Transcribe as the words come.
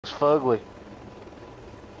It's fugly.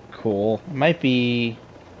 Cool. It might be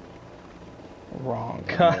wrong.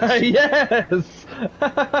 Yes!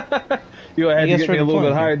 You had to get me a little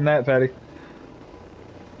bit higher than that, Patty.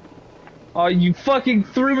 Oh, you fucking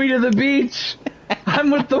threw me to the beach! I'm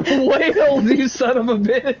with the whales, you son of a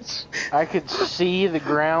bitch! I could see the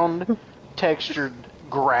ground textured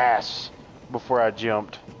grass before I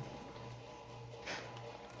jumped.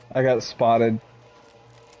 I got spotted.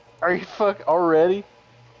 Are you already?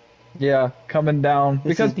 Yeah, coming down.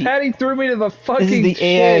 Because Patty threw me to the fucking This is the shit.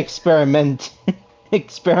 AI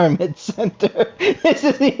experiment center. This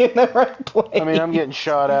isn't even the right place. I mean, I'm getting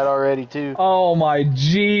shot at already, too. Oh my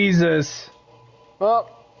Jesus. Well,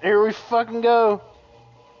 here we fucking go.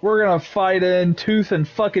 We're gonna fight in tooth and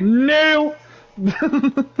fucking nail!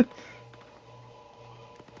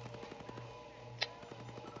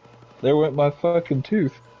 There went my fucking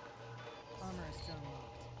tooth. Armor is still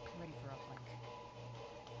unlocked. Ready for uplink.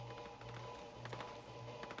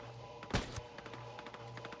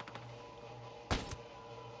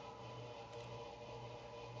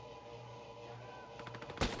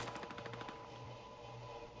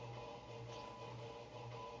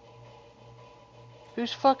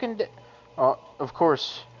 Who's fucking oh, of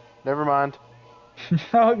course. Never mind.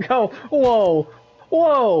 I'll go. Whoa!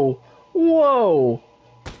 Whoa! Whoa!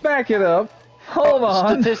 Back it up. Hold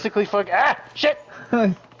on. Statistically, shit!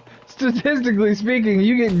 Statistically speaking,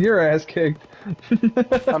 you getting your ass kicked.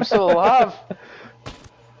 I'm still alive.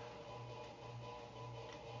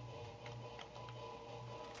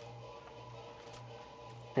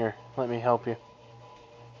 Here, let me help you.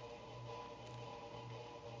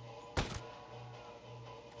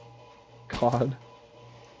 God.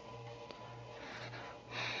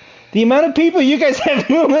 The amount of people you guys have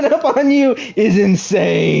moving up on you is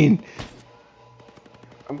insane.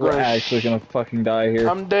 We're actually gonna fucking die here.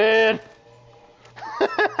 I'm dead.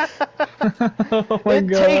 Oh my it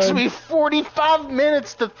God. takes me 45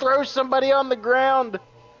 minutes to throw somebody on the ground.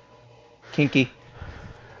 Kinky.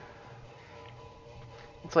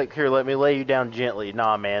 It's like, here, let me lay you down gently.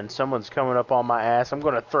 Nah, man, someone's coming up on my ass. I'm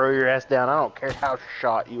gonna throw your ass down. I don't care how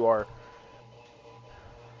shot you are.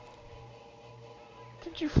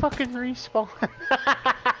 Did you fucking respawn?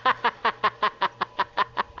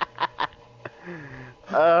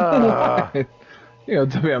 You know,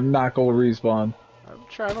 tell me I'm not gonna respawn. I'm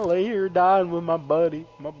trying to lay here dying with my buddy.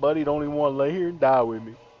 My buddy don't even want to lay here and die with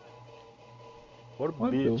me. What a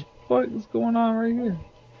What bitch. the fuck is going on right here?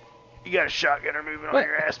 You got a shotgunner moving on What?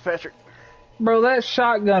 your ass, Patrick. Bro, that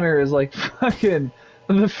shotgunner is like fucking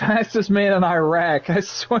the fastest man in Iraq, I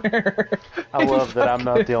swear. I love that I'm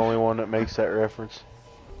not the only one that makes that reference.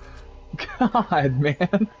 God,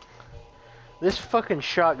 man. This fucking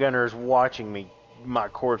shotgunner is watching me, my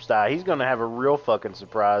corpse die. He's gonna have a real fucking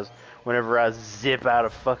surprise whenever I zip out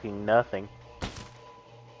of fucking nothing.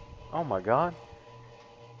 Oh my God.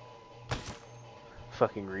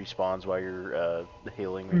 Fucking respawns while you're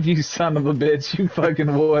healing me. You son of a bitch, you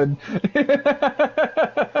fucking would.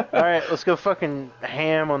 Alright, let's go fucking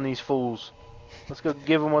ham on these fools. Let's go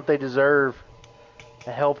give them what they deserve.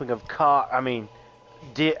 A helping of God.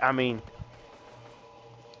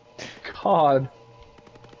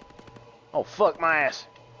 Oh, fuck my ass.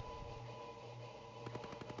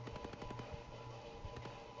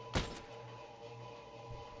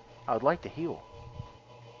 I would like to heal.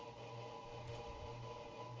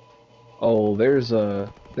 Oh, there's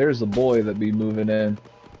a boy that be moving in.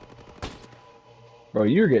 Bro,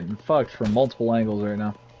 you're getting fucked from multiple angles right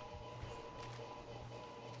now.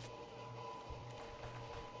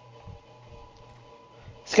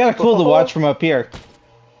 It's kind of cool to watch from up here. In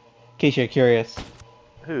case you're curious.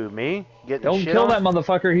 Who, me? Getting Don't shit kill on? that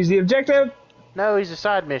motherfucker, he's the objective! No, he's a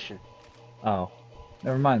side mission. Oh.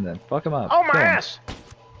 Never mind then. Fuck him up. Oh, my Kill him. ass!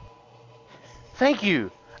 Thank you.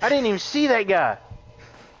 I didn't even see that guy.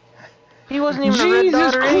 He wasn't even a red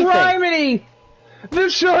dot Jesus or anything. criminy! The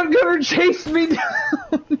shotgunner chased me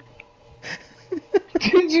down!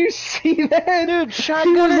 Did you see that? Dude,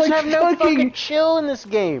 shotgunners like have no fucking chill in this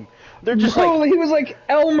game. They're just like... he was like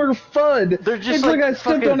Elmer Fudd. They're just it's like I stepped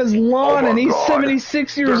fucking, on his lawn "Oh my and he's God,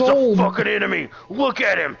 76 years there's old. a fucking enemy. Look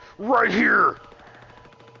at him. Right here.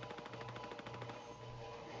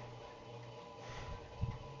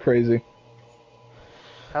 Crazy.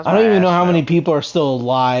 How's I my don't even ass know how smell? many people are still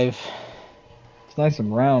alive. It's nice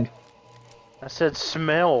and round. I said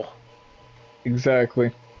smell. Exactly.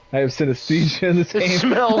 I have synesthesia in this It game.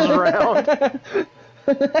 smells round.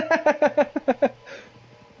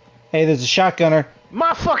 Hey, there's a shotgunner.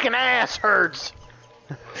 My fucking ass hurts.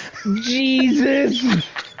 Jesus!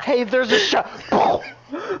 Hey, there's a shot. Boom.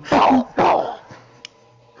 Boom. Boom.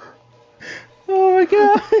 Oh my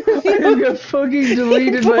god! I got fucking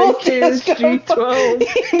deleted by People just got KSG12.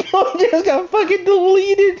 People just got fucking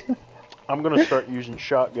deleted. I'm gonna start using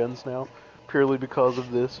shotguns now, purely because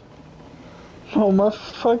of this. Oh, my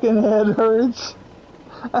fucking head hurts.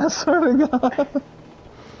 I swear to God.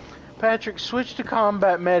 Patrick, switch to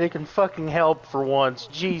combat medic and fucking help for once.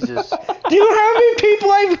 Jesus. Do you know how many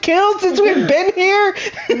people I've killed since we've been here?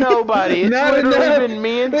 Nobody. It's Not literally enough. been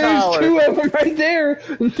me and There's Tyler. 2 of them right there.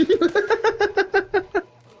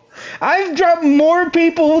 I've dropped more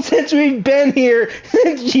people since we've been here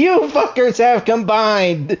than you fuckers have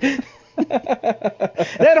combined.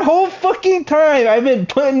 That whole fucking time I've been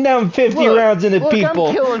putting down 50 Look, rounds into look, people.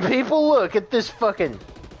 I'm killing people. Look at this fucking...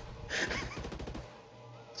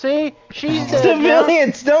 See? She's dead now.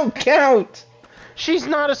 Civilians don't count. She's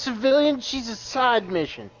not a civilian. She's a side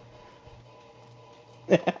mission.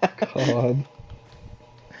 God.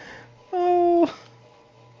 Oh.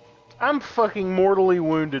 I'm fucking mortally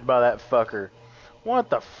wounded by that fucker. What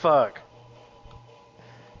the fuck?